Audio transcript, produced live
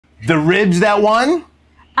The ribs that won?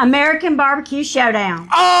 American Barbecue Showdown.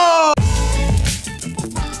 Oh!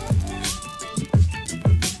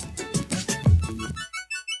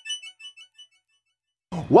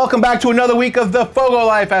 Welcome back to another week of the FOGO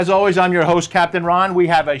Life. As always, I'm your host, Captain Ron. We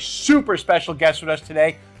have a super special guest with us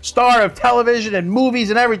today, star of television and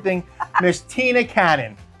movies and everything, Miss Tina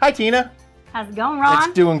Cannon. Hi, Tina. How's it going, Ron?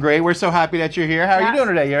 It's doing great. We're so happy that you're here. How are you doing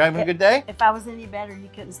today? You're having a good day? If I was any better, you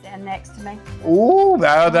couldn't stand next to me. Ooh,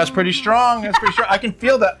 that's pretty strong. That's pretty strong. I can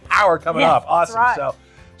feel the power coming up. Awesome. That's right.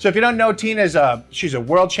 So if you don't know, Tina she's a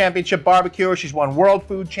world championship barbecuer. She's won world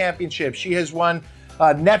food championships. She has won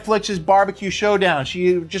Netflix's Barbecue Showdown.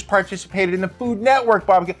 She just participated in the Food Network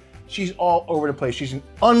barbecue. She's all over the place. She's an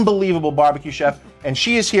unbelievable barbecue chef, and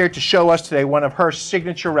she is here to show us today one of her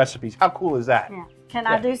signature recipes. How cool is that? Yeah. Can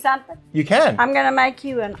I do something? You can. I'm going to make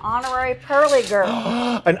you an honorary Pearly Girl.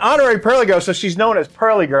 An honorary Pearly Girl, so she's known as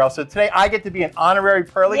Pearly Girl. So today I get to be an honorary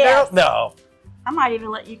Pearly Girl? No. I might even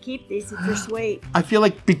let you keep these if you're sweet. I feel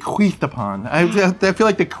like bequeathed upon. I feel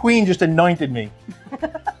like the queen just anointed me.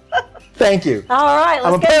 Thank you. All right, let's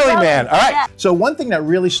I'm a Pearly going. man. All right. Yeah. So one thing that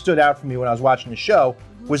really stood out for me when I was watching the show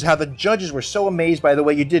was how the judges were so amazed by the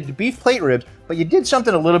way you did the beef plate ribs, but you did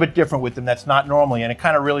something a little bit different with them that's not normally, and it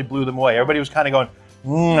kind of really blew them away. Everybody was kind of going,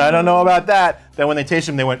 I don't know about that. Then when they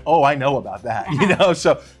tasted them, they went, oh, I know about that. You know.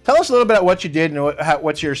 So tell us a little bit about what you did and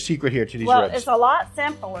what's your secret here to these ribs. Well, it's a lot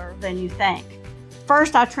simpler than you think.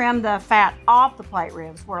 First, I trimmed the fat off the plate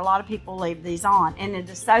ribs, where a lot of people leave these on, and it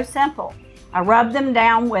is so simple. I rub them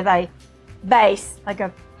down with a base, like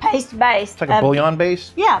a paste base. It's like a bouillon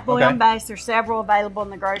base? Yeah, bouillon base. There's several available in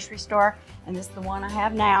the grocery store, and this is the one I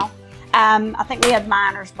have now. I think we had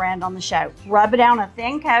Miner's brand on the show. Rub it down a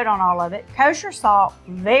thin coat on all of it. Kosher salt,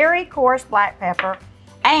 very coarse black pepper,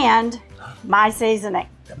 and my seasoning.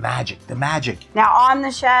 The magic, the magic. Now on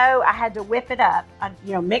the show, I had to whip it up,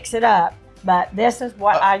 mix it up. But this is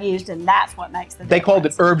what I used, and that's what makes the difference. They called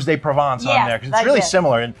it Herbs de Provence on there because it's really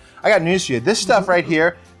similar. And I got news for you. This stuff right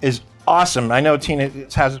here is awesome. I know Tina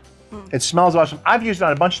it smells awesome. I've used it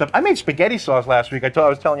on a bunch of stuff. I made spaghetti sauce last week. I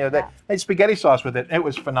was telling you that I made spaghetti sauce with it. It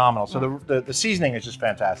was phenomenal. So the seasoning is just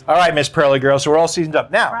fantastic. All right, Miss Pearly Girl. So we're all seasoned up.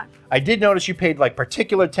 Now, I did notice you paid like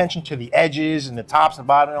particular attention to the edges and the tops and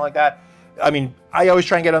bottom and like that. I mean, I always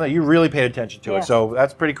try and get on there. You really paid attention to it. So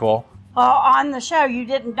that's pretty cool. On the show, you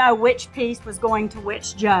didn't know which piece was going to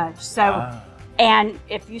which judge. So, and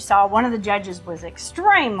if you saw, one of the judges was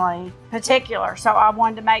extremely particular. So I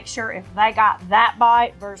wanted to make sure if they got that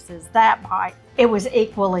bite versus that bite, it was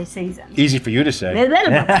equally seasoned. Easy for you to say.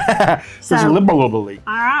 So, all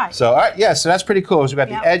right. So, so that's pretty cool. So we got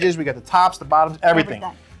the edges, we got the tops, the bottoms, everything.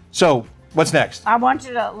 So what's next? I want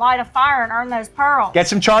you to light a fire and earn those pearls. Get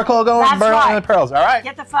some charcoal going and burn on the pearls. All right.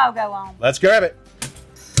 Get the FOGO on. Let's grab it.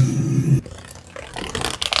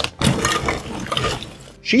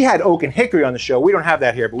 She had oak and hickory on the show. We don't have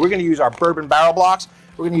that here, but we're going to use our bourbon barrel blocks.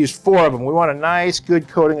 We're going to use 4 of them. We want a nice, good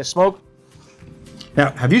coating of smoke.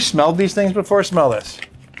 Now, have you smelled these things before? Smell this.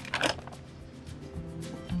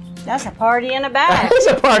 That's a party in a bag. It's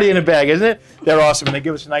a party in a bag, isn't it? They're awesome, and they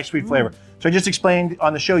give us a nice, sweet flavor. So I just explained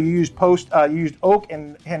on the show you used oak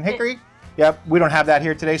and hickory. Yep, we don't have that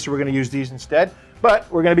here today, so we're going to use these instead. But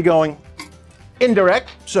we're going to be going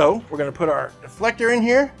indirect, so we're going to put our deflector in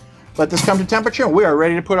here. Let this come to temperature, and we are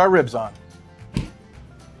ready to put our ribs on. All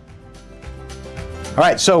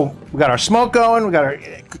right, so we got our smoke going, we got our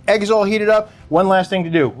eggs all heated up. One last thing to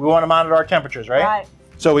do, we want to monitor our temperatures, right? Right.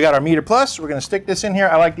 So we got our meter plus, we're gonna stick this in here.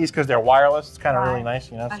 I like these because they're wireless, it's kind of really nice,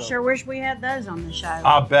 you know. I sure wish we had those on the show.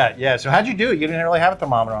 I'll bet, yeah. So how'd you do it? You didn't really have a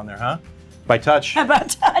thermometer on there, huh? By touch? By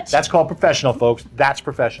touch. That's called professional, folks. That's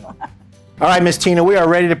professional. All right, Miss Tina, we are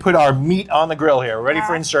ready to put our meat on the grill here. We're ready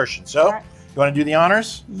for insertion. So, you want to do the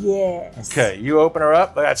honors? Yes. Okay, you open her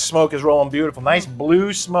up. That smoke is rolling beautiful. Nice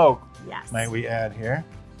blue smoke. Yes. Might we add here?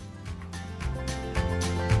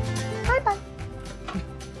 Bye-bye.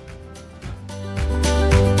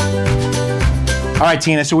 All right,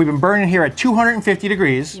 Tina, so we've been burning here at 250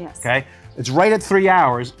 degrees. Yes. Okay, it's right at 3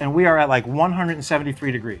 hours, and we are at like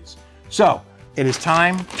 173 degrees. So, it is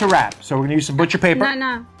time to wrap. So we're gonna use some butcher paper.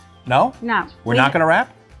 No. No? No. We're not gonna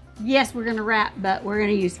wrap? Yes, we're gonna wrap, but we're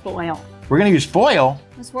gonna use foil. We're gonna use foil?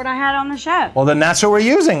 That's what I had on the show. Well, then that's what we're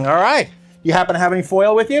using, all right. You happen to have any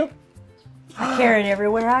foil with you? I carry it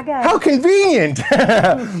everywhere I go. How convenient.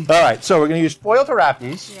 All right, so we're gonna use foil to wrap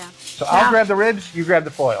these. Yeah. So I'll grab the ribs, you grab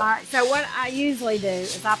the foil. All right, so what I usually do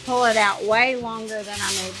is I pull it out way longer than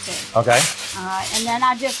I need to. Okay. All right, and then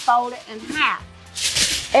I just fold it in half.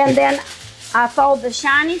 And then I fold the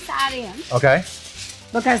shiny side in. Okay.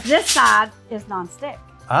 Because this side is nonstick.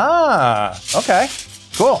 Ah, okay.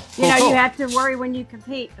 Cool. You know, cool. you have to worry when you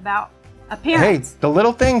compete about appearance. Hey, the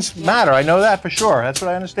little things matter. I know that for sure. That's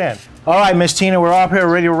what I understand. All right, Miss Tina, we're all here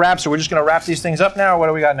ready to wrap, so we're just going to wrap these things up now, or what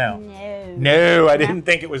do we got now? No, I didn't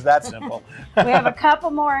think it was that simple. We have a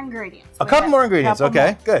couple more ingredients. A couple more ingredients,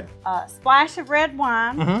 okay, good. A splash of red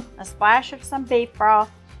wine, a splash of some beef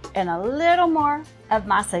broth, and a little more of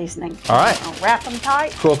my seasoning. All right. I'll wrap them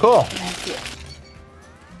tight. Cool, cool. That's it.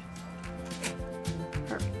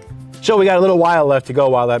 So we got a little while left to go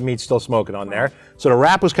while that meat's still smoking on there. So the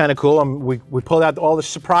wrap was kind of cool. We pulled out all the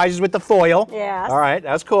surprises with the foil. Yes. All right,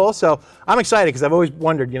 that's cool. So I'm excited because I've always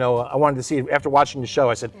wondered, you know, I wanted to see, after watching the show,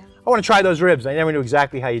 I said, I want to try those ribs. I never knew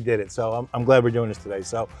exactly how you did it. So I'm glad we're doing this today.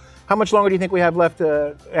 So how much longer do you think we have left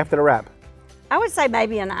after the wrap? I would say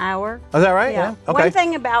maybe an hour. Oh, is that right? Yeah. Okay. One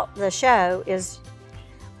thing about the show is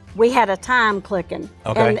we had a time clicking.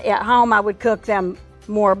 Okay. And at home I would cook them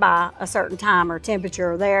more by a certain time or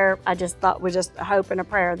temperature. There, I just thought we just a hope and a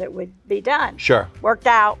prayer that would be done. Sure. Worked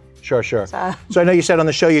out. Sure, sure. So I know you said on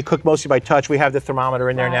the show you cook mostly by touch. We have the thermometer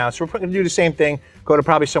in there now. So we're going to do the same thing. Go to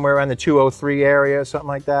probably somewhere around the 203 area, something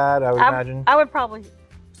like that, I would imagine. I would probably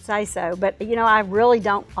say so. But, you know, I really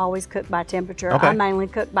don't always cook by temperature. Okay. I mainly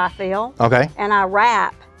cook by feel. Okay. And I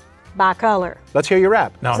wrap by color. Let's hear your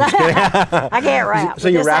wrap. No, I'm just kidding. I can't wrap. So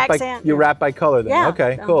you wrap by color then? Yeah.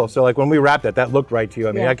 Okay, cool. So like when we wrapped it, that looked right to you.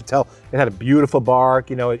 I mean, I could tell it had a beautiful bark.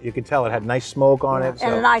 You know, you could tell it had nice smoke on it. So.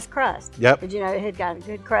 And a nice crust. Yep. But, you know, it had got a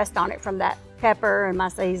good crust on it from that pepper and my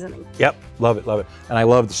seasoning. Yep, love it, love it. And I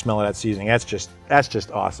love the smell of that seasoning. That's just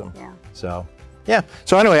awesome. Yeah. So, yeah.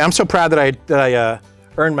 So anyway, I'm so proud that I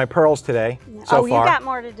earned my pearls today. So far. You got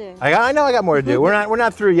more to do. I know I got more to do. We're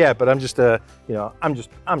not through yet, but I'm just you know, I'm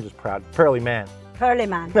just proud. Pearly man. Pearly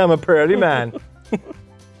man. I'm a pearly man.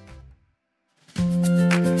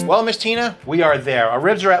 Well, Miss Tina, we are there. Our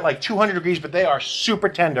ribs are at like 200 degrees, but they are super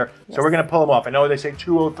tender. Yes. So we're gonna pull them off. I know they say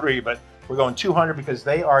 203, but we're going 200 because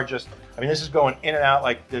they are just, I mean, this is going in and out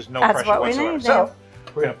like there's no pressure whatsoever. That's what we need. So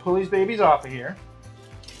we're gonna pull these babies off of here.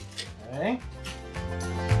 Okay.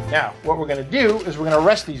 Now, what we're gonna do is we're gonna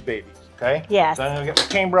rest these babies, okay? Yes. So I'm gonna get my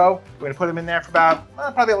cane bro. We're gonna put them in there for about,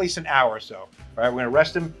 probably at least an hour or so. All right, we're gonna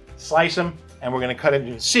rest them, slice them, and we're gonna cut it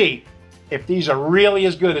and see if these are really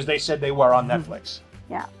as good as they said they were on Netflix.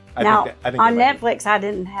 Yeah. I think on Netflix, I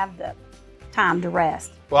didn't have the time to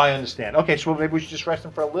rest. Well, I understand. Okay, so maybe we should just rest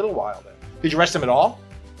them for a little while then. Did you rest them at all?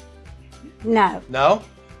 No. No?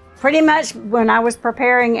 Pretty much when I was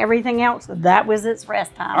preparing everything else, that was its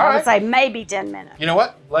rest time. All right. I would say maybe 10 minutes. You know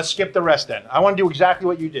what? Let's skip the rest then. I want to do exactly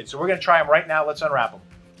what you did. So we're going to try them right now. Let's unwrap them.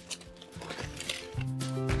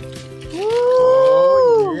 Ooh.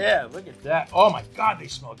 Oh, yeah. Look at that. Oh, my God. They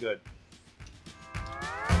smell good.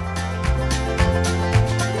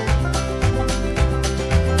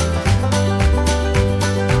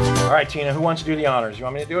 All right, Tina, who wants to do the honors? You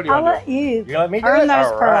want me to do it? Or I'll let you. You're going to let me do Earn it? those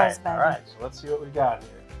All pearls, right. baby. All right, so let's see what we got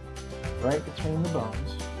here. Right between the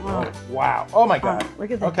bones. Oh, wow. Oh, my God.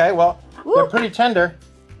 Look at that. Okay, well, Woo. they're pretty tender.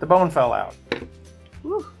 The bone fell out.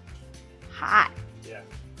 Woo. Hot. Yeah.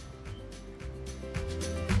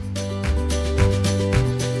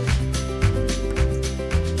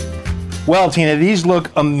 Well, Tina, these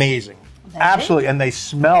look amazing. Absolutely, and they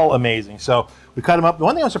smell amazing. So we cut them up. The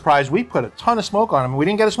one thing I'm surprised, we put a ton of smoke on them. We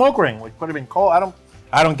didn't get a smoke ring. We put them in coal. I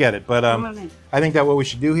don't get it, but I think that what we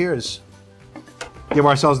should do here is give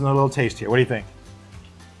ourselves a little taste here. What do you think?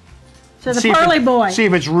 So the pearly boy. See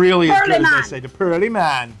if it's really as good man. as they say. The pearly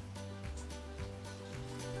man.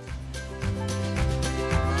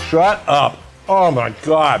 Shut up. Oh my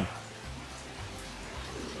God.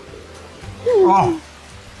 Oh.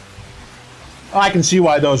 I can see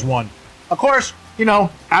why those won. Of course, you know,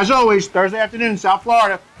 as always, Thursday afternoon, South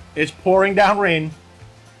Florida, it's pouring down rain.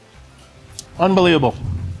 Unbelievable.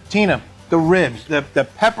 Tina, the ribs, the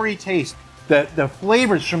peppery taste, the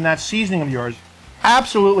flavors from that seasoning of yours,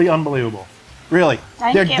 absolutely unbelievable. Really.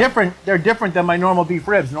 They're different. They're different than my normal beef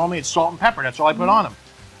ribs. Normally it's salt and pepper. That's all I put on them.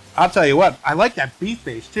 I'll tell you what, I like that beef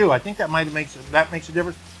base too. I think that makes a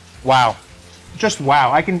difference. Wow. Just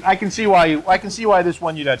wow. I can see why this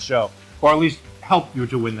won you that show. Or at least helped you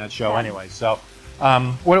to win that show anyway. So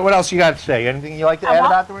what else you got to say? Anything you like to add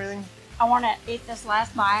about them or anything? I want to eat this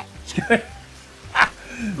last bite.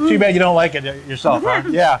 Too bad you don't like it yourself, huh?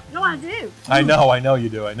 Yeah. No, I do. I know you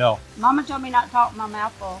do. I know. Mama told me not to talk with my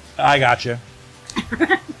mouth full. I got you.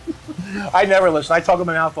 I never listen. I talk with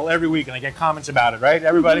my mouth full every week, and I get comments about it, right,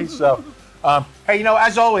 everybody? So, hey, you know,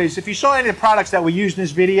 as always, if you saw any of the products that we used in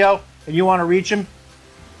this video and you want to reach them,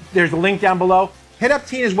 there's a link down below. Hit up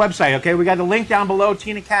Tina's website, okay? We got the link down below,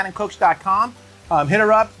 tinacanoncooks.com. Hit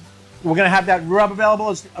her up. We're going to have that rub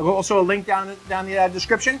available. It's also a link down the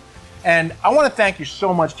description. And I want to thank you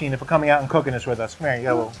so much, Tina, for coming out and cooking this with us. Come here, you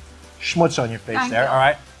got a little schmutz on your face there, all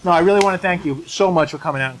right? No, I really want to thank you so much for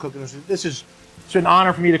coming out and cooking this. It's an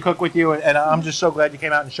honor for me to cook with you, and I'm just so glad you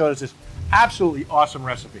came out and showed us this absolutely awesome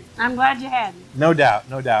recipe. I'm glad you had me. No doubt,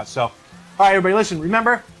 no doubt. So, all right, everybody, listen,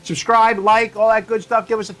 remember, subscribe, like, all that good stuff.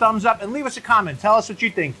 Give us a thumbs up, and leave us a comment. Tell us what you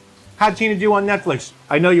think. How'd Tina do on Netflix?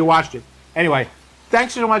 I know you watched it. Anyway,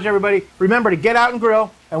 thanks so much, everybody. Remember to get out and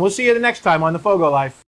grill, and we'll see you the next time on the FOGO Life.